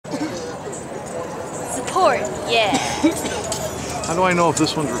record. Yeah. How do I know if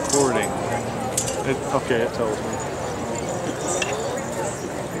this one's recording? Okay, it tells me.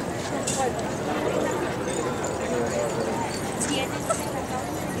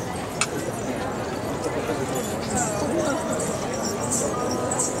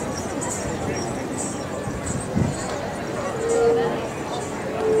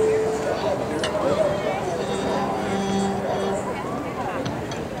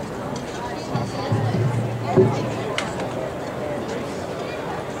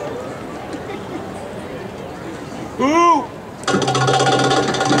 Ooh!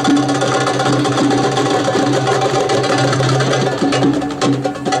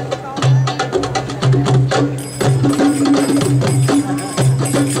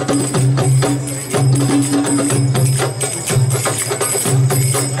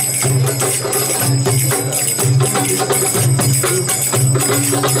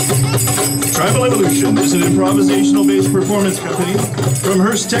 Tribal Evolution is an improvisational-based performance company from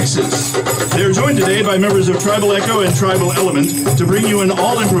Hurst, Texas. They are joined today by members of Tribal Echo and Tribal Element to bring you an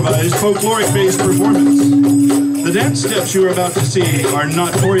all-improvised, folkloric-based performance. The dance steps you are about to see are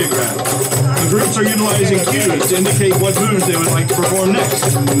not choreographed. The groups are utilizing cues to indicate what moves they would like to perform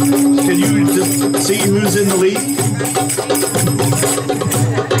next. Can you just see who's in the lead?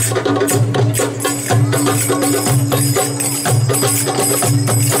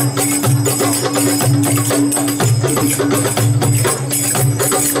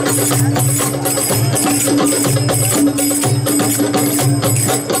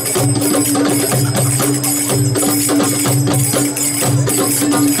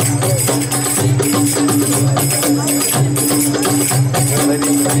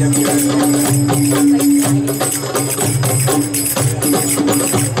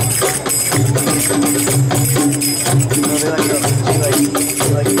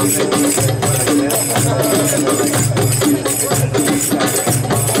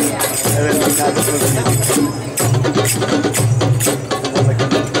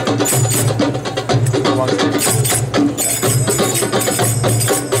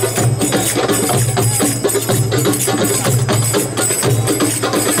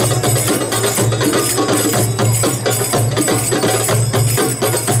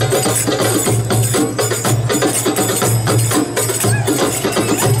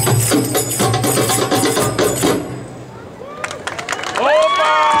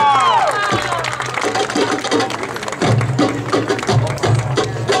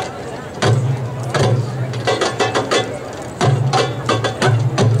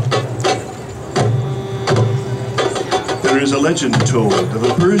 There is a legend told of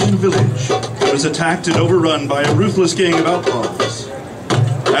a Persian village that was attacked and overrun by a ruthless gang of outlaws.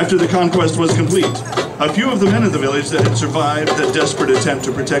 After the conquest was complete, a few of the men of the village that had survived the desperate attempt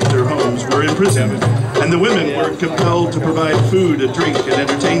to protect their homes were imprisoned, and the women were compelled to provide food and drink and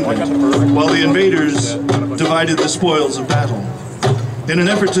entertainment, while the invaders divided the spoils of battle. In an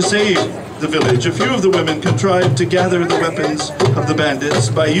effort to save the village, a few of the women contrived to gather the weapons of the bandits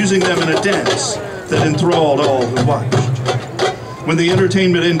by using them in a dance that enthralled all who watched. When the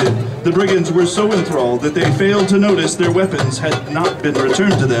entertainment ended, the brigands were so enthralled that they failed to notice their weapons had not been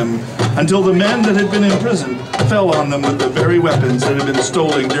returned to them until the men that had been imprisoned fell on them with the very weapons that had been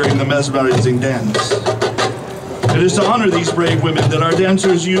stolen during the mesmerizing dance. It is to honor these brave women that our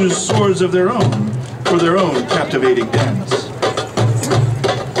dancers use swords of their own for their own captivating dance.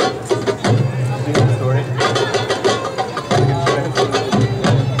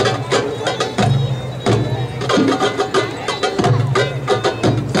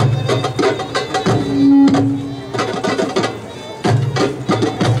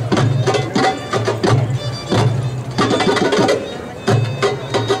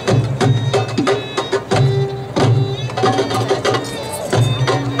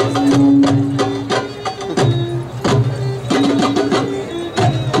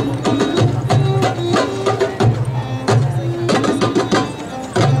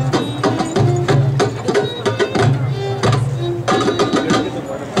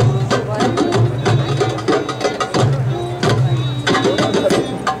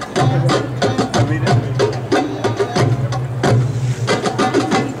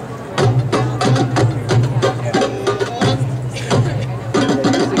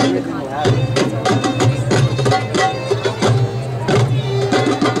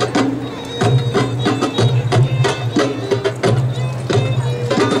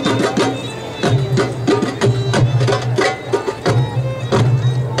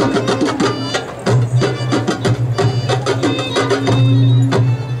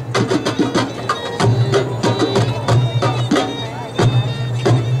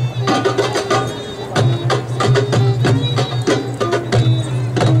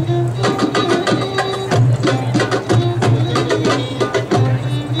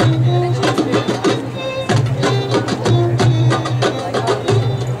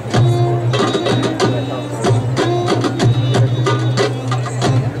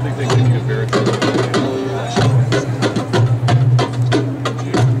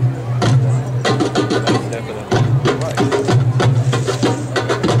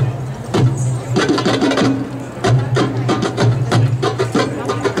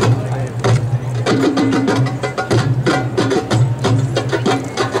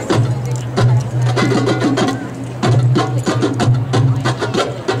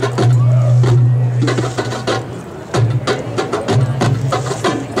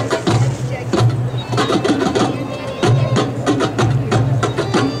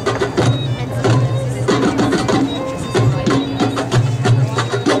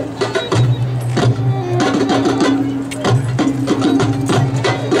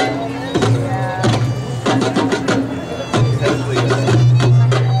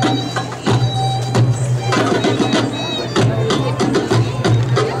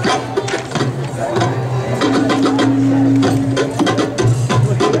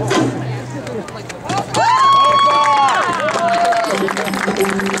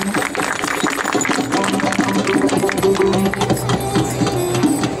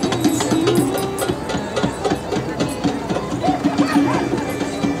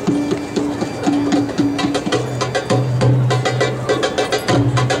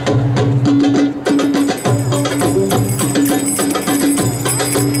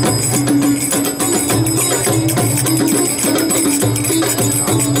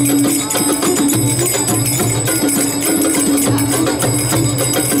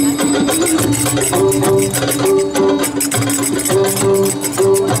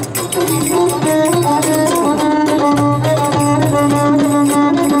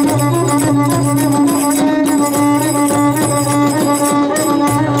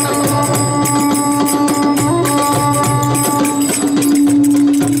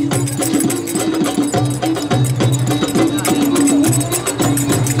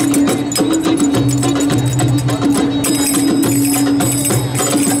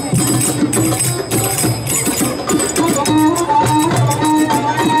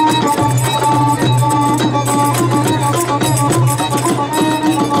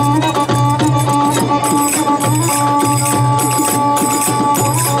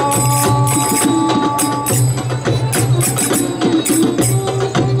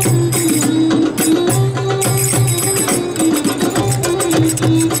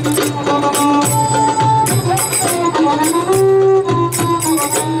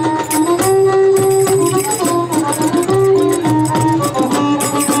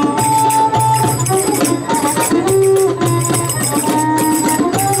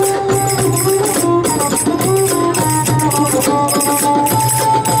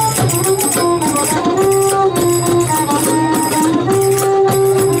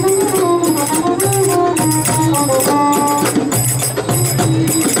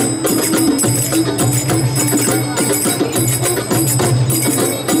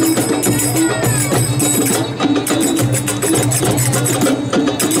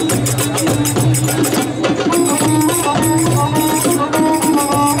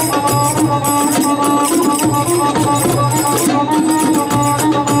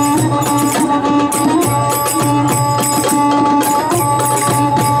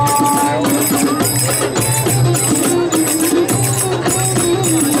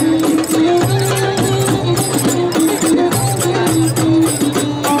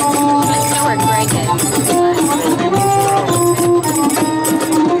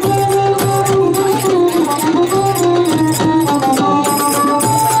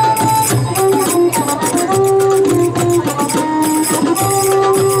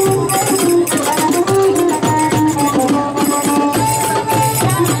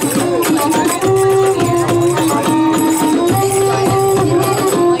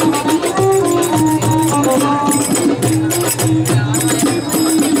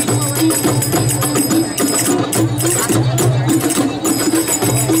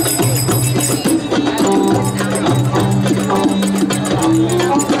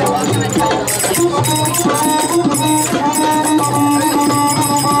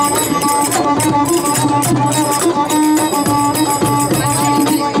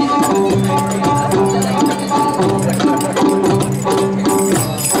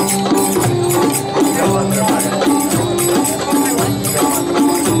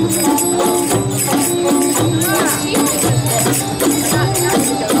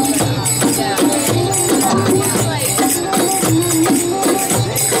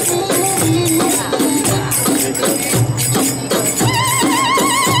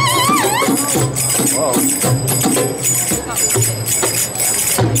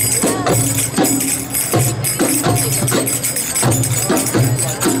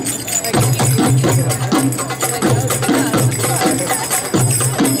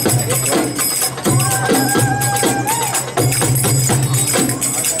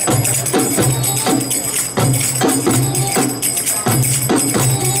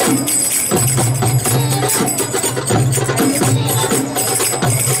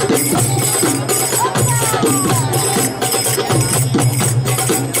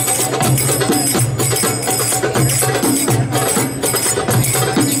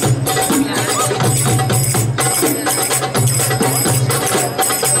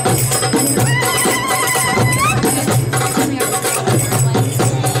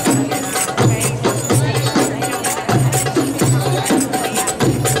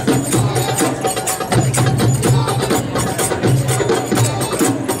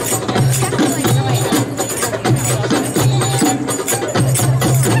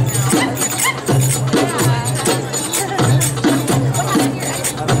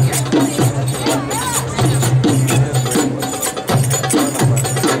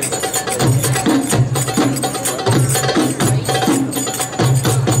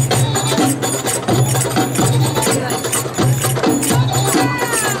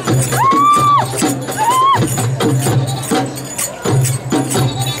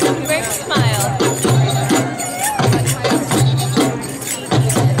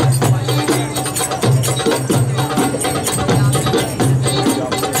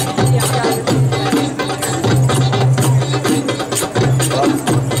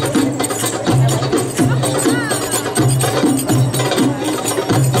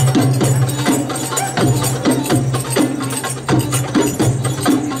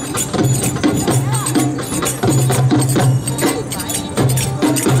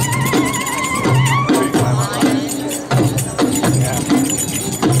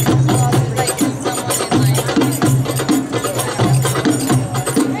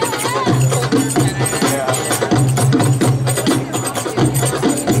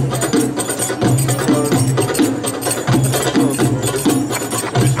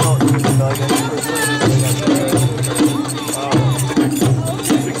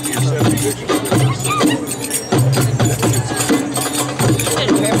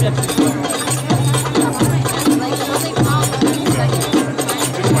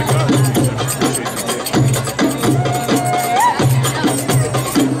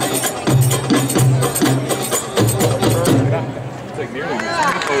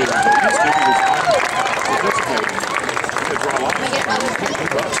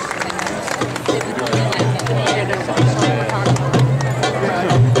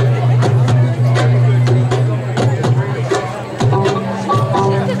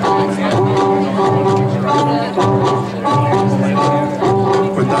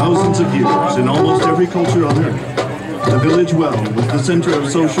 For thousands of years, in almost every culture on earth, the village well was the center of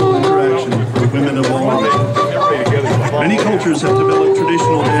social interaction for women of all ages. Many cultures have developed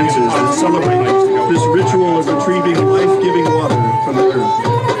traditional dances that celebrate this ritual of retrieving life-giving water from the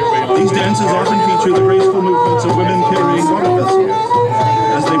earth. These dances often feature the graceful movements of women carrying water vessels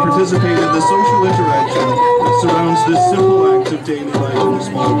as they participate in the social interaction that surrounds this simple act of daily life in a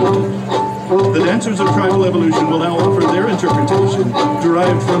small village. The dancers of Tribal Evolution will now offer their interpretation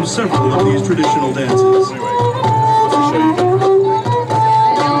derived from several of these traditional dances.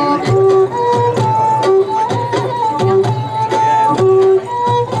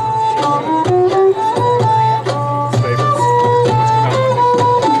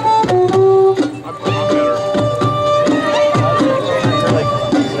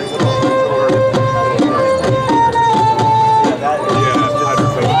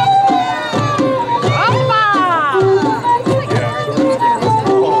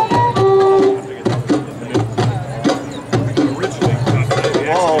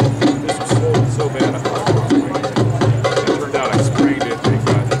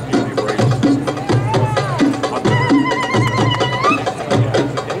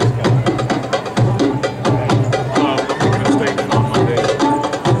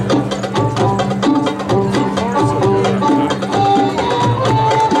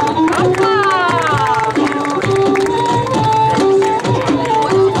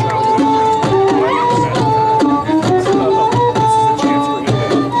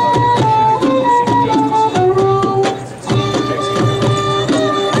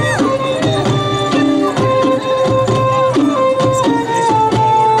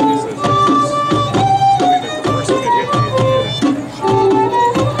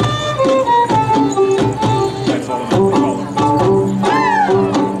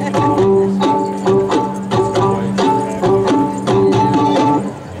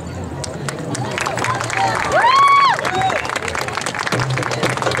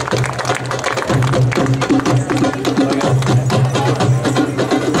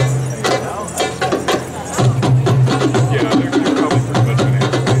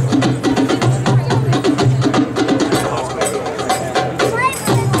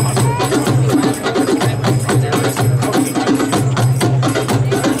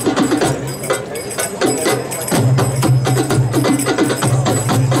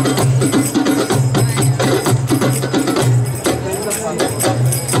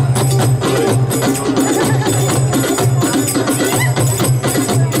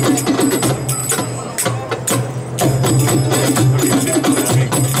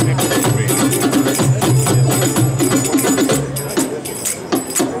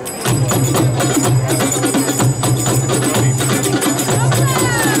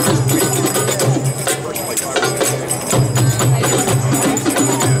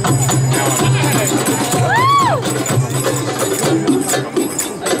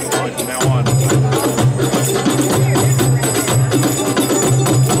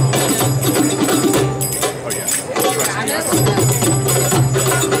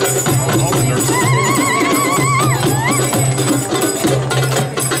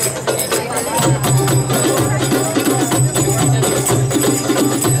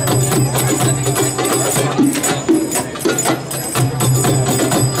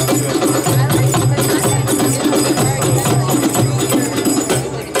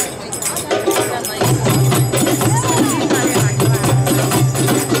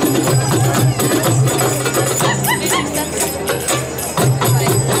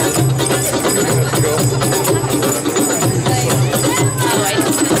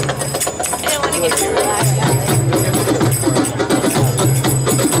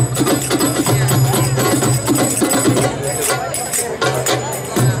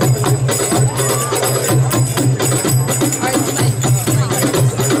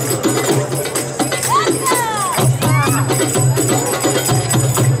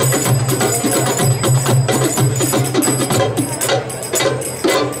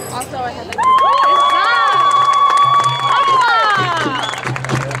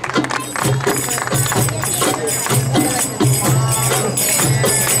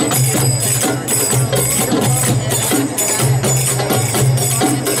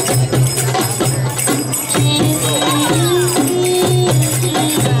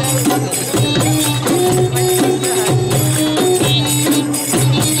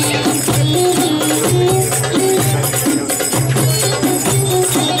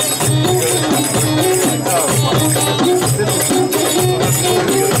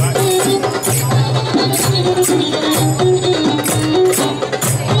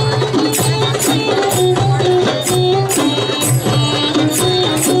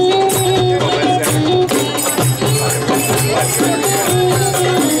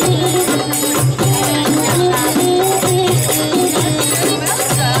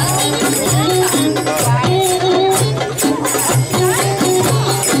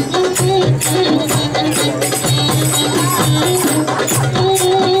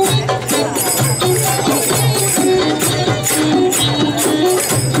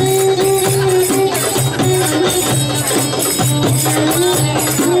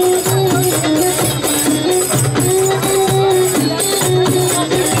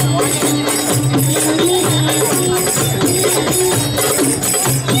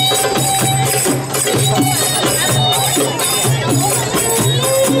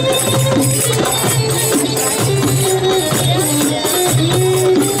 Thank you.